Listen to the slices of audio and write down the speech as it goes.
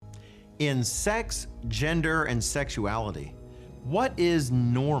In sex, gender, and sexuality, what is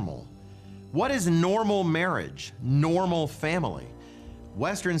normal? What is normal marriage, normal family?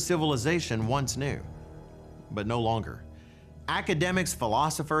 Western civilization once knew, but no longer. Academics,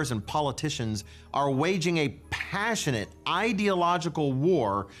 philosophers, and politicians are waging a passionate ideological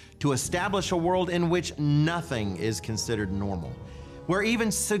war to establish a world in which nothing is considered normal. We're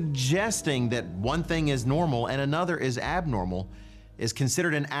even suggesting that one thing is normal and another is abnormal is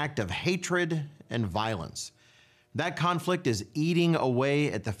considered an act of hatred and violence. That conflict is eating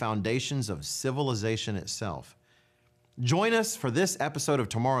away at the foundations of civilization itself. Join us for this episode of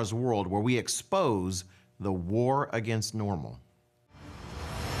Tomorrow's World, where we expose the war against normal.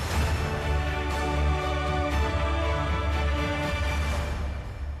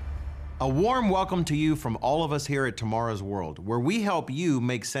 A warm welcome to you from all of us here at Tomorrow's World, where we help you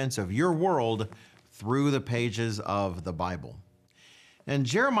make sense of your world through the pages of the Bible. In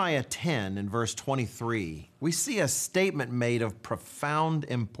Jeremiah 10 and verse 23, we see a statement made of profound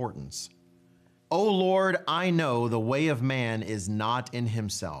importance. O Lord, I know the way of man is not in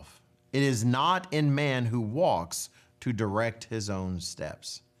himself. It is not in man who walks to direct his own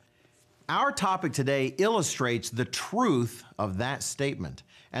steps. Our topic today illustrates the truth of that statement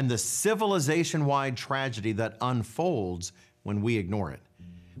and the civilization-wide tragedy that unfolds when we ignore it.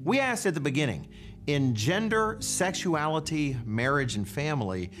 We asked at the beginning, in gender, sexuality, marriage, and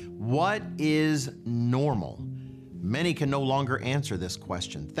family, what is normal? Many can no longer answer this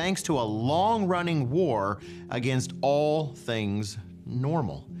question, thanks to a long-running war against all things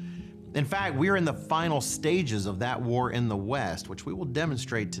normal. In fact, we're in the final stages of that war in the West, which we will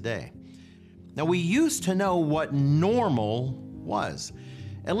demonstrate today. Now, we used to know what normal was.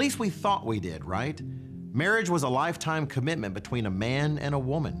 At least we thought we did, right? Marriage was a lifetime commitment between a man and a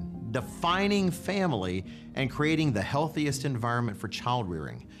woman, defining family and creating the healthiest environment for child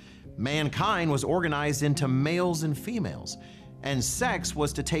rearing. Mankind was organized into males and females, and sex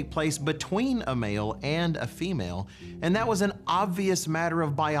was to take place between a male and a female, and that was an obvious matter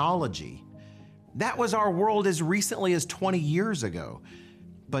of biology. That was our world as recently as 20 years ago.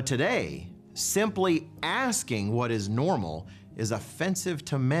 But today, simply asking what is normal is offensive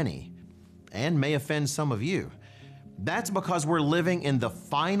to many and may offend some of you. That's because we're living in the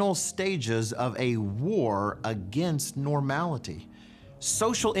final stages of a war against normality.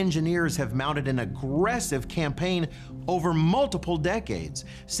 Social engineers have mounted an aggressive campaign over multiple decades,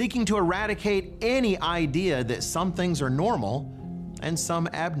 seeking to eradicate any idea that some things are normal and some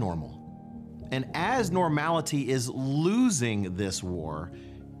abnormal. And as normality is losing this war,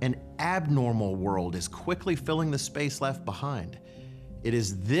 an abnormal world is quickly filling the space left behind. It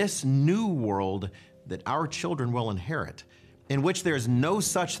is this new world that our children will inherit, in which there's no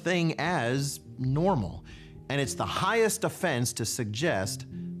such thing as normal, and it's the highest offense to suggest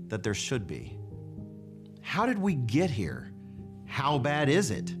that there should be. How did we get here? How bad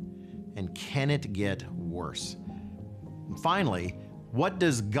is it? And can it get worse? And finally, what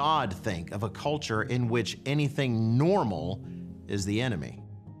does God think of a culture in which anything normal is the enemy?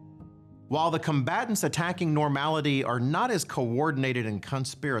 While the combatants attacking normality are not as coordinated and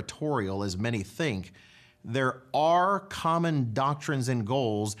conspiratorial as many think, there are common doctrines and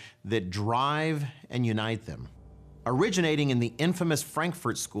goals that drive and unite them. Originating in the infamous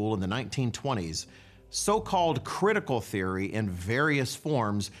Frankfurt School in the 1920s, so-called critical theory in various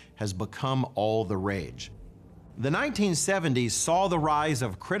forms has become all the rage. The 1970s saw the rise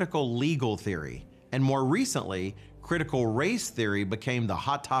of critical legal theory, and more recently, critical race theory became the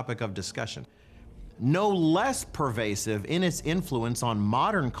hot topic of discussion. No less pervasive in its influence on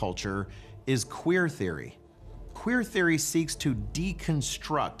modern culture is queer theory. Queer theory seeks to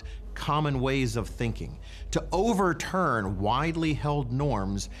deconstruct common ways of thinking, to overturn widely held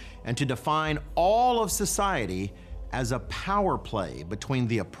norms, and to define all of society as a power play between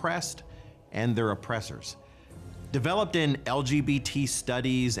the oppressed and their oppressors. Developed in LGBT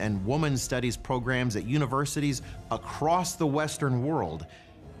studies and women's studies programs at universities across the Western world,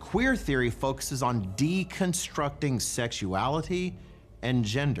 queer theory focuses on deconstructing sexuality and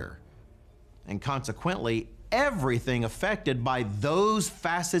gender, and consequently, everything affected by those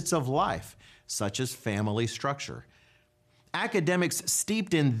facets of life, such as family structure. Academics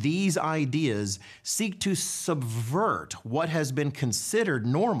steeped in these ideas seek to subvert what has been considered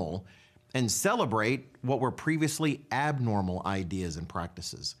normal and celebrate what were previously abnormal ideas and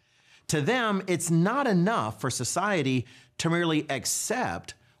practices. To them, it's not enough for society to merely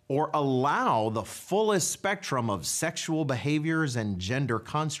accept or allow the fullest spectrum of sexual behaviors and gender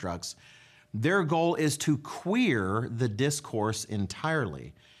constructs. Their goal is to queer the discourse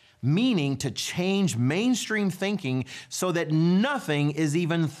entirely. meaning to change mainstream thinking so that nothing is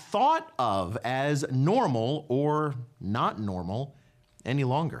even thought of as normal or not normal any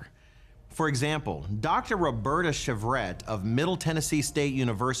longer. For example, Dr. Roberta Chevrette of Middle Tennessee State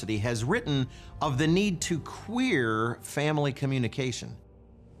University has written of the need to queer family communication,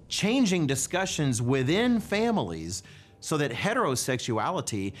 changing discussions within families so that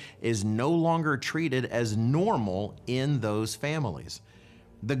heterosexuality is no longer treated as normal in those families.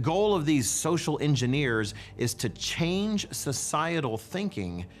 The goal of these social engineers is to change societal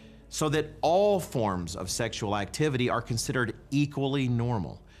thinking so that all forms of sexual activity are considered equally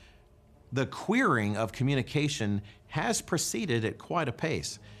normal. The queering of communication has proceeded at quite a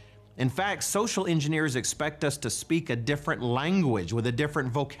pace. In fact, social engineers expect us to speak a different language with a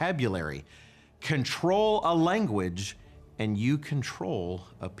different vocabulary. Control a language and you control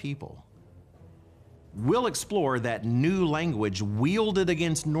a people. We'll explore that new language wielded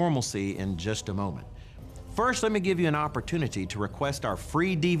against normalcy in just a moment. First, let me give you an opportunity to request our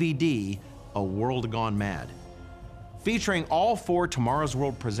free DVD, A World Gone Mad. Featuring all 4 Tomorrow's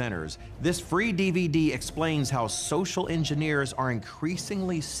World presenters, this free DVD explains how social engineers are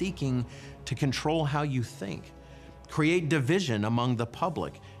increasingly seeking to control how you think, create division among the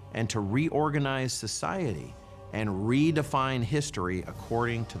public, and to reorganize society and redefine history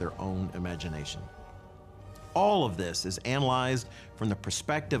according to their own imagination. All of this is analyzed from the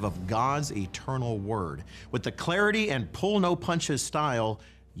perspective of God's eternal word, with the clarity and pull-no-punches style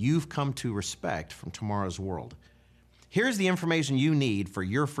you've come to respect from Tomorrow's World. Here's the information you need for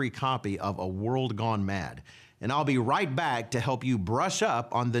your free copy of A World Gone Mad, and I'll be right back to help you brush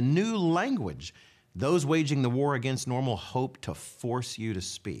up on the new language those waging the war against normal hope to force you to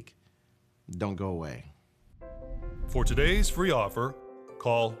speak. Don't go away. For today's free offer,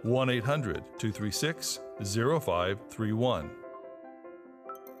 call 1-800-236-0531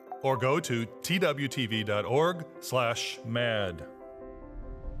 or go to twtv.org/mad.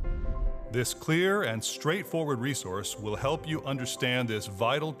 This clear and straightforward resource will help you understand this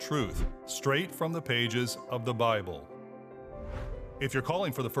vital truth straight from the pages of the Bible. If you're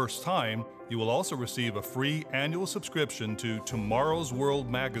calling for the first time, you will also receive a free annual subscription to Tomorrow's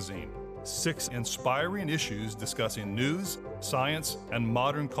World magazine. 6 inspiring issues discussing news, science, and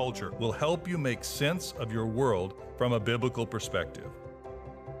modern culture will help you make sense of your world from a biblical perspective.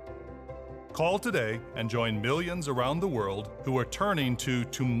 Call today and join millions around the world who are turning to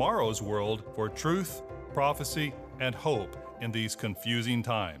Tomorrow's World for truth, prophecy, and hope in these confusing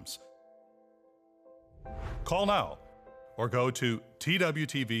times. Call now or go to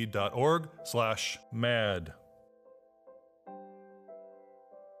twtv.org/mad.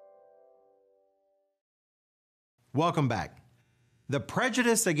 Welcome back. The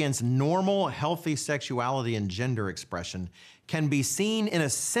prejudice against normal, healthy sexuality and gender expression can be seen in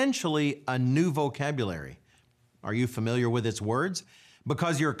essentially a new vocabulary. Are you familiar with its words?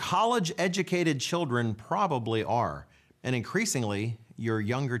 Because your college-educated children probably are, and increasingly, your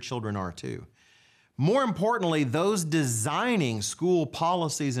younger children are too. More importantly, those designing school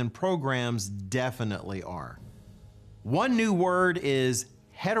policies and programs definitely are. One new word is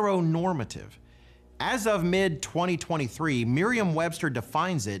heteronormative. As of mid-2023, Merriam-Webster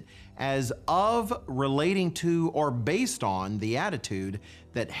defines it as of, relating to, or based on the attitude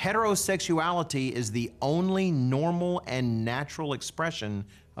that heterosexuality is the only normal and natural expression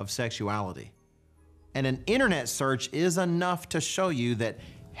of sexuality. And an internet search is enough to show you that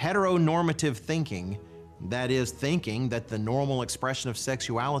heteronormative thinking, that is, thinking that the normal expression of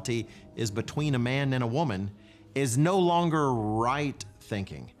sexuality is between a man and a woman, is no longer right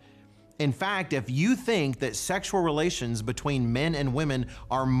thinking. In fact, if you think that sexual relations between men and women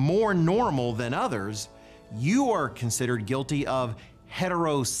are more normal than others, you are considered guilty of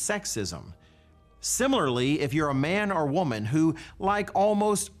heterosexism. Similarly, if you're a man or woman who, like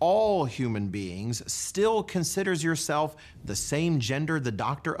almost all human beings, still considers yourself the same gender the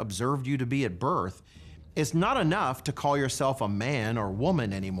doctor observed you to be at birth, it's not enough to call yourself a man or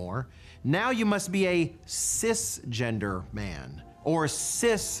woman anymore. Now you must be a cisgender man or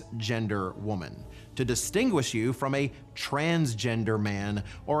cisgender woman to distinguish you from a transgender man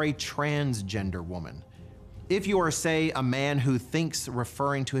or a transgender woman. If you are, say, a man who thinks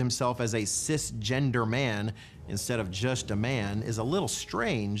referring to himself as a cisgender man instead of just a man is a little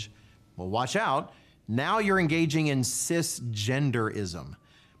strange, well, watch out. Now you're engaging in cisgenderism.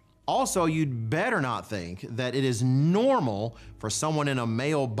 Also, you'd better not think that it is normal for someone in a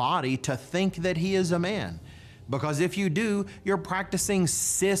male body to think that he is a man, because if you do, you're practicing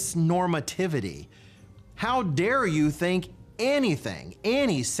cisnormativity. How dare you think anything,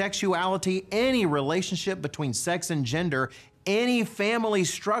 any sexuality, any relationship between sex and gender any family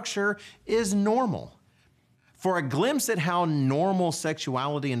structure is normal. For a glimpse at how normal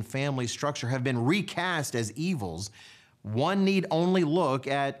sexuality and family structure have been recast as evils, one need only look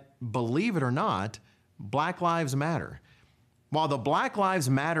at, believe it or not, Black Lives Matter. While the Black Lives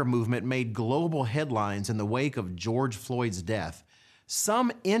Matter movement made global headlines in the wake of George Floyd's death,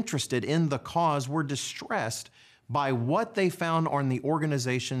 some interested in the cause were distressed by what they found on the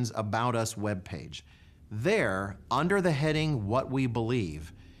organization's About Us webpage. There, under the heading What We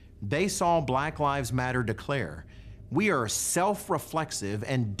Believe, they saw Black Lives Matter declare, "We are self-reflexive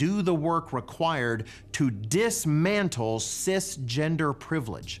and do the work required to dismantle cisgender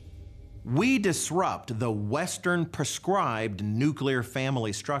privilege. We disrupt the Western prescribed nuclear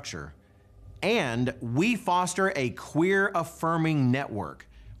family structure, and we foster a queer-affirming network.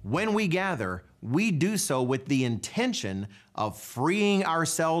 When we gather, we do so with the intention of freeing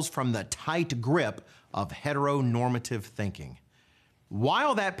ourselves from the tight grip of heteronormative thinking."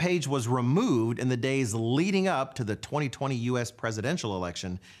 While that page was removed in the days leading up to the 2020 U.S. presidential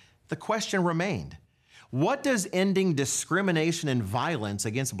election, the question remained: what does ending discrimination and violence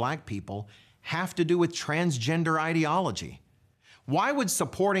against Black people have to do with transgender ideology? Why would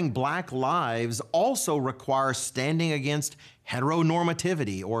supporting Black lives also require standing against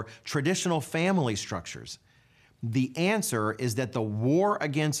heteronormativity or traditional family structures? The answer is that the war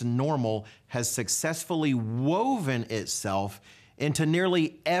against normal has successfully woven itself into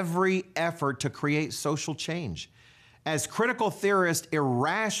nearly every effort to create social change. As critical theorists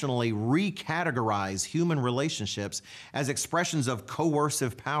irrationally recategorize human relationships as expressions of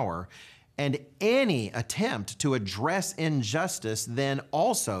coercive power, and any attempt to address injustice then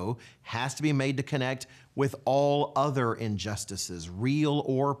also has to be made to connect with all other injustices, real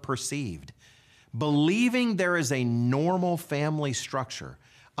or perceived. Believing there is a normal family structure,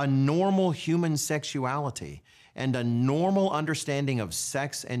 a normal human sexuality, and a normal understanding of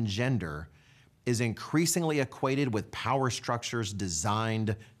sex and gender is increasingly equated with power structures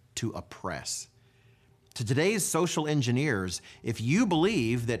designed to oppress. To today's social engineers, if you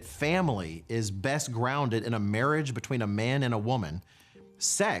believe that family is best grounded in a marriage between a man and a woman,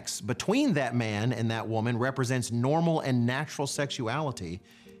 sex between that man and that woman represents normal and natural sexuality,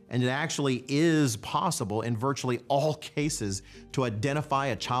 and it actually is possible in virtually all cases to identify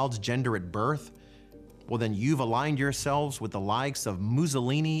a child's gender at birth, well, then you've aligned yourselves with the likes of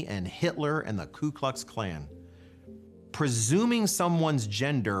Mussolini and Hitler and the Ku Klux Klan. Presuming someone's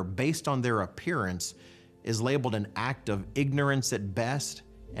gender based on their appearance is labeled an act of ignorance at best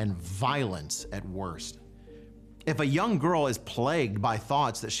and violence at worst. If a young girl is plagued by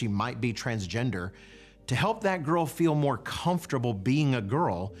thoughts that she might be transgender, to help that girl feel more comfortable being a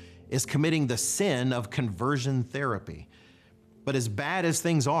girl is committing the sin of conversion therapy. But as bad as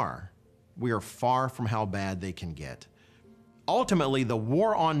things are, we are far from how bad they can get. Ultimately, the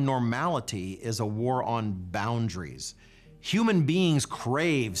war on normality is a war on boundaries. Human beings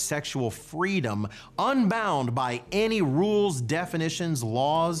crave sexual freedom, unbound by any rules, definitions,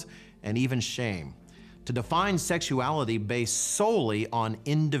 laws, and even shame. To define sexuality based solely on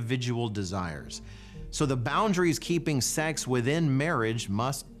individual desires. So the boundaries keeping sex within marriage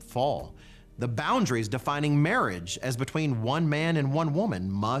must fall. The boundaries defining marriage as between one man and one woman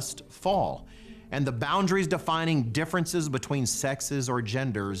must fall. And the boundaries defining differences between sexes or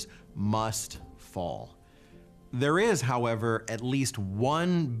genders must fall. There is, however, at least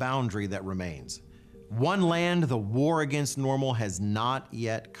one boundary that remains. One land the war against normal has not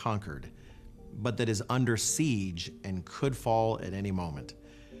yet conquered, but that is under siege and could fall at any moment.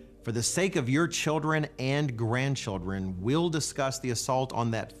 For the sake of your children and grandchildren, we'll discuss the assault on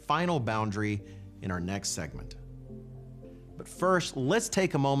that final boundary in our next segment. But first, let's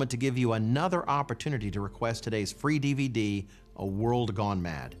take a moment to give you another opportunity to request today's free DVD, A World Gone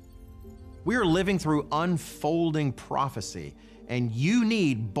Mad. We are living through unfolding prophecy, and you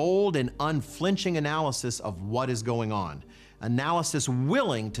need bold and unflinching analysis of what is going on. Analysis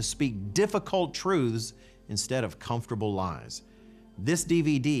willing to speak difficult truths instead of comfortable lies. This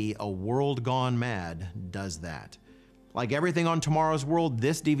DVD, A World Gone Mad, does that. Like everything on Tomorrow's World,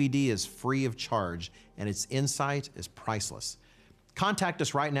 this DVD is free of charge, and its insight is priceless. Contact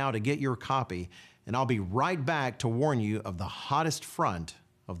us right now to get your copy, and I'll be right back to warn you of the hottest front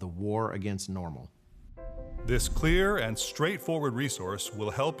of the war against normal. This clear and straightforward resource will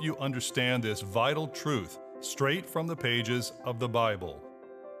help you understand this vital truth straight from the pages of the Bible.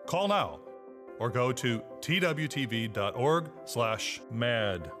 Call now or go to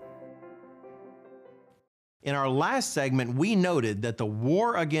twtv.org/mad. In our last segment, we noted that the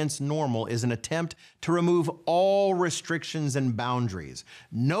war against normal is an attempt to remove all restrictions and boundaries.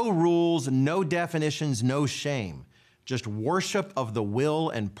 No rules, no definitions, no shame. just worship of the will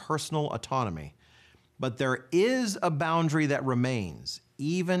and personal autonomy. But there is a boundary that remains,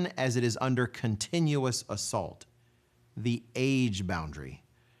 even as it is under continuous assault: the age boundary.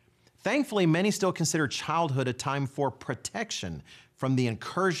 Thankfully, many still consider childhood a time for protection from the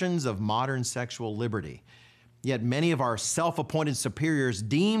incursions of modern sexual liberty. Yet many of our self-appointed superiors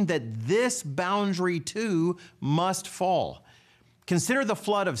deem that this boundary too must fall. Consider the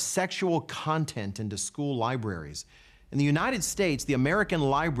flood of sexual content into school libraries. In the United States, the American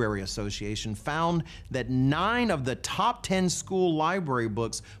Library Association found that 9 of the top 10 school library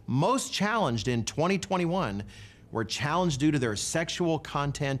books most challenged in 2021 were challenged due to their sexual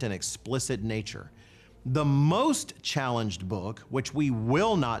content and explicit nature. The most challenged book, which we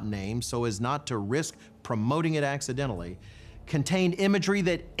will not name so as not to risk promoting it accidentally, contained imagery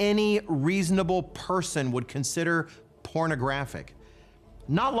that any reasonable person would consider pornographic.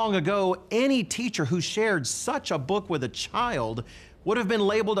 Not long ago, any teacher who shared such a book with a child would have been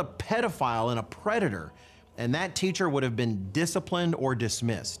labeled a pedophile and a predator, and that teacher would have been disciplined or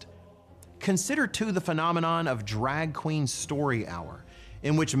dismissed. Consider too the phenomenon of drag queen story hour,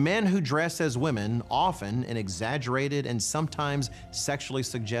 in which men who dress as women, often in exaggerated and sometimes sexually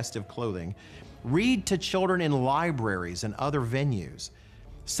suggestive clothing, read to children in libraries and other venues.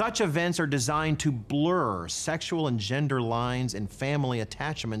 Such events are designed to blur sexual and gender lines and family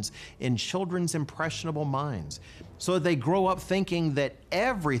attachments in children's impressionable minds, so that they grow up thinking that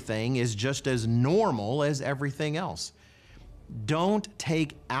everything is just as normal as everything else. Don't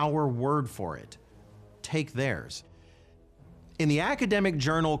take our word for it. Take theirs. In the academic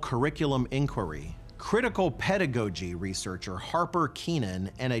journal Curriculum Inquiry, critical pedagogy researcher Harper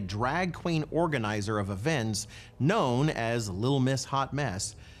Keenan and a drag queen organizer of events known as Little Miss Hot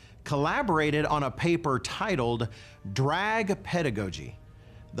Mess collaborated on a paper titled Drag Pedagogy: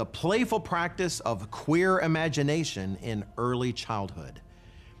 The Playful Practice of Queer Imagination in Early Childhood.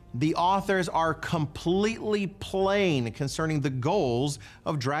 The authors are completely plain concerning the goals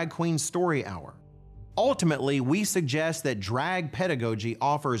of Drag Queen Story Hour. Ultimately, we suggest that drag pedagogy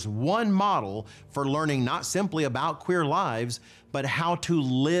offers one model for learning not simply about queer lives, but how to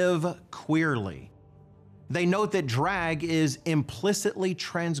live queerly. They note that drag is implicitly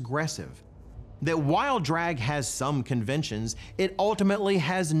transgressive, that while drag has some conventions, it ultimately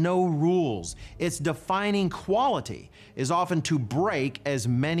has no rules. Its defining quality is often to break as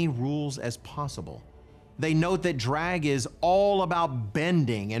many rules as possible. They note that drag is all about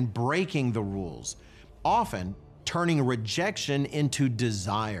bending and breaking the rules, often turning rejection into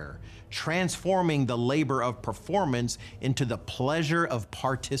desire, transforming the labor of performance into the pleasure of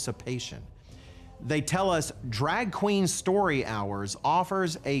participation. They tell us Drag Queen Story Hours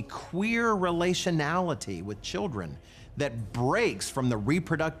offers a queer relationality with children that breaks from the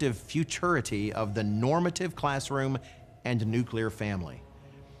reproductive futurity of the normative classroom and nuclear family.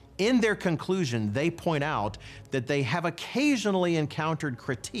 In their conclusion, they point out that they have occasionally encountered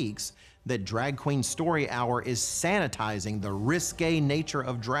critiques that Drag Queen Story Hour is sanitizing the risque nature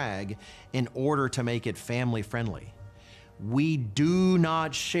of drag in order to make it family friendly. We do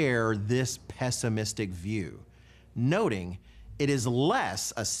not share this pessimistic view, noting it is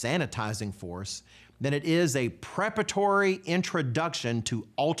less a sanitizing force than it is a preparatory introduction to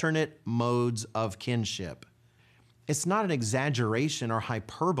alternate modes of kinship. It's not an exaggeration or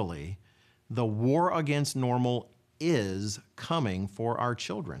hyperbole. The war against normal is coming for our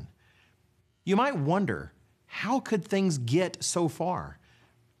children. You might wonder, how could things get so far?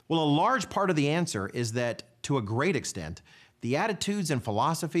 Well, a large part of the answer is that, to a great extent, the attitudes and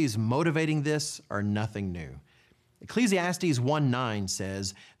philosophies motivating this are nothing new. Ecclesiastes 1:9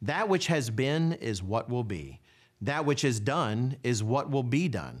 says, "That which has been is what will be. That which is done is what will be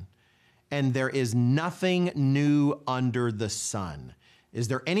done. And there is nothing new under the sun. Is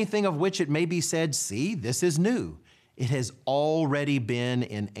there anything of which it may be said, 'See, this is new'? It has already been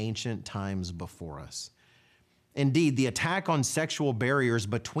in ancient times before us." Indeed, the attack on sexual barriers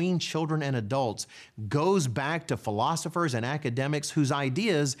between children and adults goes back to philosophers and academics whose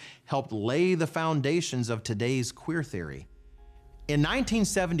ideas helped lay the foundations of today's queer theory. In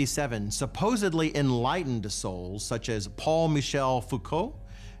 1977, supposedly enlightened souls such as Paul-Michel Foucault,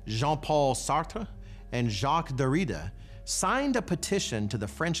 Jean-Paul Sartre, and Jacques Derrida signed a petition to the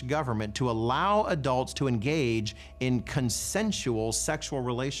French government to allow adults to engage in consensual sexual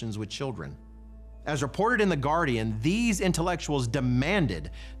relations with children. As reported in The Guardian, these intellectuals demanded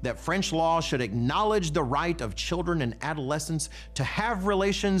that French law should acknowledge the right of children and adolescents to have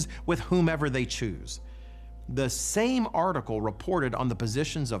relations with whomever they choose. The same article reported on the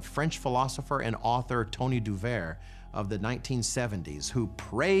positions of French philosopher and author Tony Duver of the 1970s who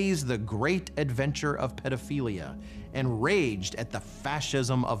praised the great adventure of pedophilia and raged at the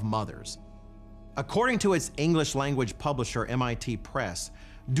fascism of mothers. According to its English language publisher, MIT Press,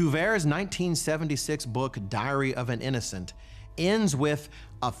 Duver's 1976 book, Diary of an Innocent, ends with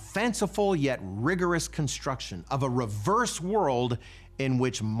a fanciful yet rigorous construction of a reverse world in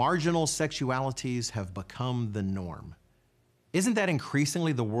which marginal sexualities have become the norm. Isn't that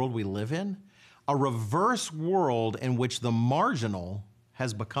increasingly the world we live in? A reverse world in which the marginal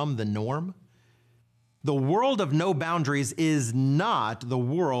has become the norm? The world of no boundaries is not the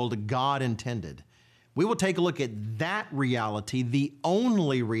world God intended. We will take a look at that reality, the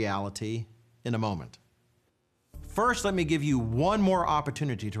only reality, in a moment. First, let me give you one more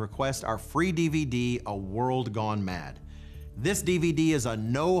opportunity to request our free DVD, A World Gone Mad. This DVD is a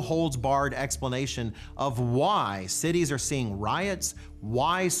no-holds-barred explanation of why cities are seeing riots,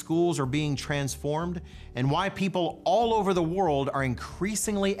 why schools are being transformed, and why people all over the world are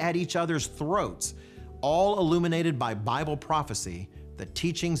increasingly at each other's throats, all illuminated by Bible prophecy, the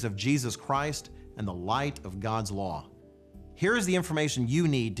teachings of Jesus Christ, and the light of God's law. Here is the information you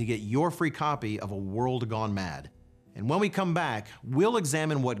need to get your free copy of A World Gone Mad. And when we come back, we'll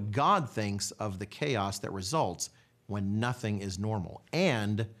examine what God thinks of the chaos that results when nothing is normal,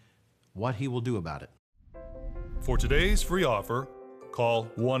 and what He will do about it. For today's free offer, call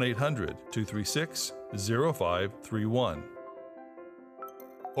 1-800-236-0531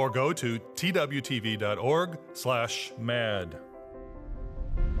 or go to twtv.org/mad.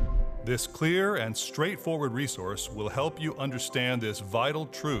 This clear and straightforward resource will help you understand this vital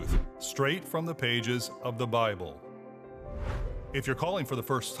truth straight from the pages of the Bible. If you're calling for the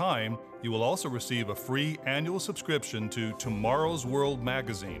first time, you will also receive a free annual subscription to Tomorrow's World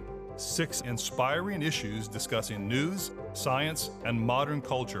magazine. 6 inspiring issues discussing news, science, and modern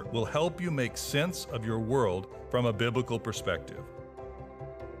culture will help you make sense of your world from a biblical perspective.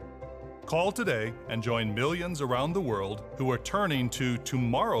 Call today and join millions around the world who are turning to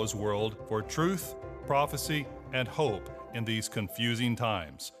Tomorrow's World for truth, prophecy, and hope in these confusing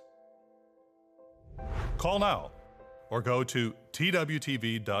times. Call now or go to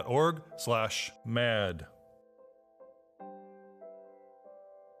twtv.org/mad.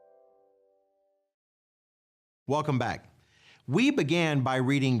 Welcome back. We began by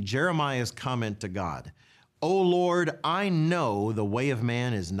reading Jeremiah's comment to God. O Lord, I know the way of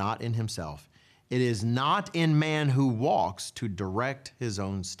man is not in himself. It is not in man who walks to direct his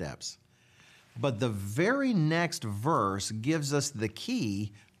own steps. But the very next verse gives us the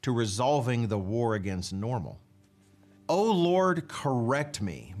key to resolving the war against normal. O Lord, correct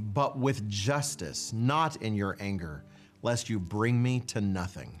me, but with justice, not in your anger, lest you bring me to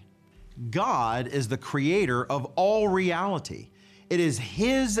nothing. God is the creator of all reality. It is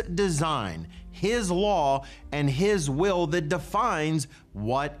His design, His law, and His will that defines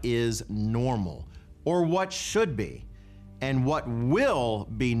what is normal, or what should be, and what will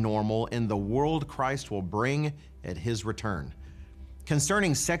be normal in the world Christ will bring at His return.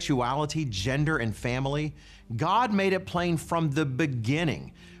 Concerning sexuality, gender, and family, God made it plain from the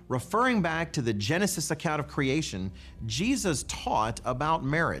beginning. Referring back to the Genesis account of creation, Jesus taught about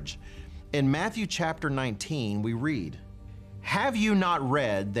marriage. In Matthew chapter 19, we read, "Have you not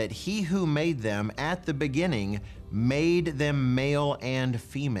read that He who made them at the beginning made them male and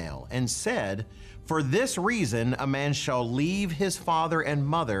female, and said, for this reason a man shall leave his father and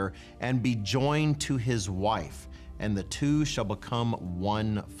mother and be joined to his wife, and the two shall become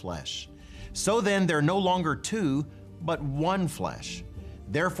one flesh. So then they're no longer two, but one flesh.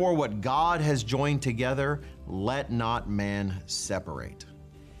 Therefore what God has joined together, let not man separate."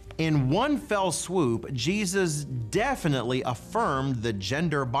 In one fell swoop, Jesus definitely affirmed the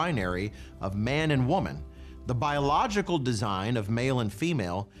gender binary of man and woman, the biological design of male and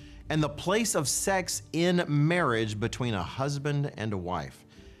female, and the place of sex in marriage between a husband and a wife.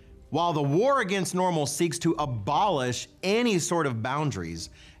 While the war against normal seeks to abolish any sort of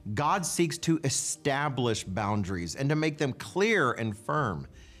boundaries, God seeks to establish boundaries and to make them clear and firm.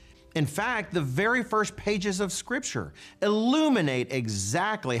 In fact, the very first pages of Scripture illuminate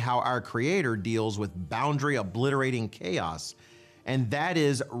exactly how our Creator deals with boundary-obliterating chaos, and that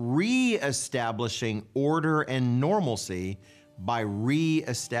is re-establishing order and normalcy by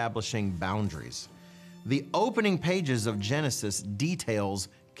re-establishing boundaries. The opening pages of Genesis details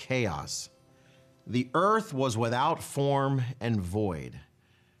chaos. The earth was without form and void.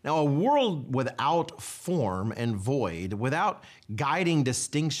 Now, a world without form and void, without guiding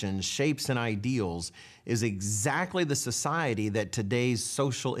distinctions, shapes, and ideals, is exactly the society that today's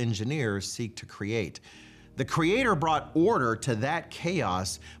social engineers seek to create. The Creator brought order to that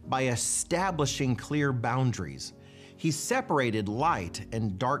chaos by establishing clear boundaries. He separated light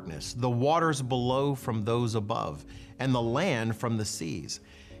and darkness, the waters below from those above, and the land from the seas.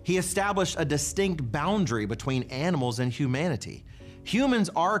 He established a distinct boundary between animals and humanity. Humans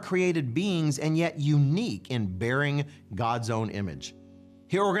are created beings and yet unique in bearing God's own image.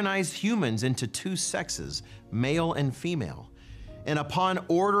 He organized humans into two sexes, male and female. And upon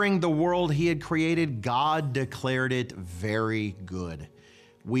ordering the world he had created, God declared it very good.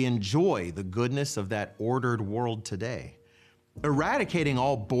 We enjoy the goodness of that ordered world today. Eradicating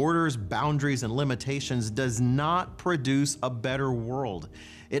all borders, boundaries, and limitations does not produce a better world.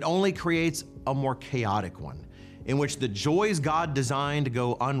 It only creates a more chaotic one, in which the joys God designed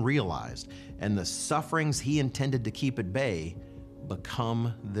go unrealized, and the sufferings he intended to keep at bay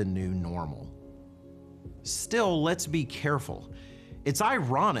become the new normal. Still, let's be careful. It's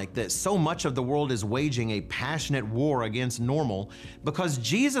ironic that so much of the world is waging a passionate war against normal because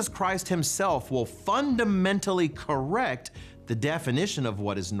Jesus Christ himself will fundamentally correct the definition of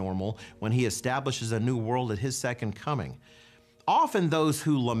what is normal when he establishes a new world at his second coming. Often those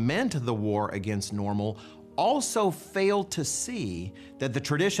who lament the war against normal also fail to see that the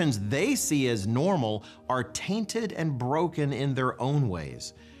traditions they see as normal are tainted and broken in their own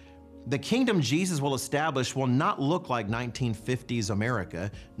ways. The kingdom Jesus will establish will not look like 1950s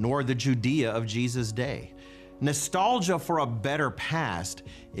America, nor the Judea of Jesus' day. Nostalgia for a better past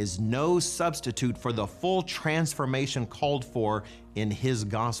is no substitute for the full transformation called for in his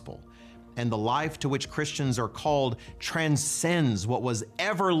gospel. And the life to which Christians are called transcends what was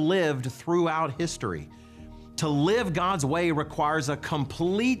ever lived throughout history. To live God's way requires a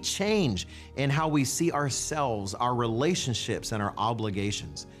complete change in how we see ourselves, our relationships, and our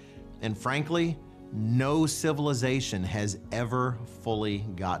obligations. And frankly, no civilization has ever fully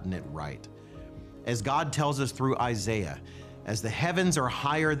gotten it right. As God tells us through Isaiah, as the heavens are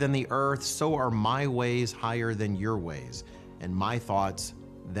higher than the earth, so are my ways higher than your ways, and my thoughts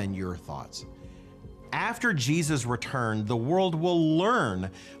than your thoughts. After Jesus' return, the world will learn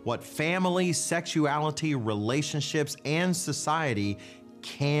what family, sexuality, relationships, and society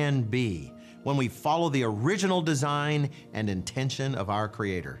can be when we follow the original design and intention of our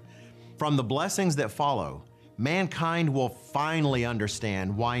Creator. From the blessings that follow, mankind will finally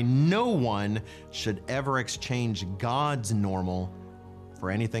understand why no one should ever exchange God's normal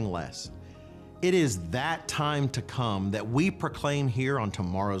for anything less. It is that time to come that we proclaim here on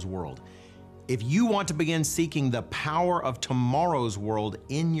Tomorrow's World. If you want to begin seeking the power of tomorrow's world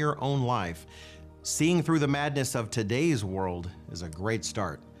in your own life, seeing through the madness of today's world is a great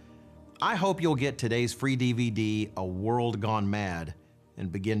start. I hope you'll get today's free DVD, A World Gone Mad, and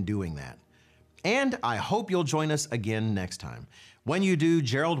begin doing that. And I hope you'll join us again next time. When you do,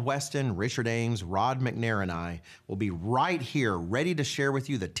 Gerald Weston, Richard Ames, Rod McNair, and I will be right here ready to share with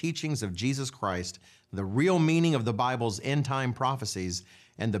you the teachings of Jesus Christ, the real meaning of the Bible's end-time prophecies,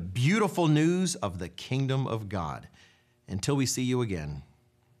 and the beautiful news of the kingdom of God. Until we see you again,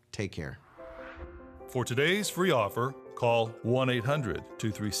 take care. For today's free offer, call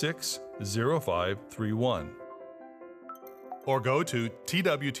 1-800-236-0531 or go to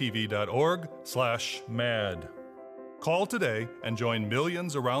twtv.org/mad. Call today and join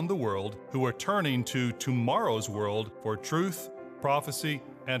millions around the world who are turning to tomorrow's world for truth, prophecy,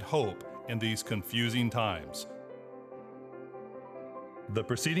 and hope in these confusing times. The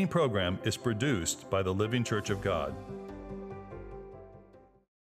preceding program is produced by the Living Church of God.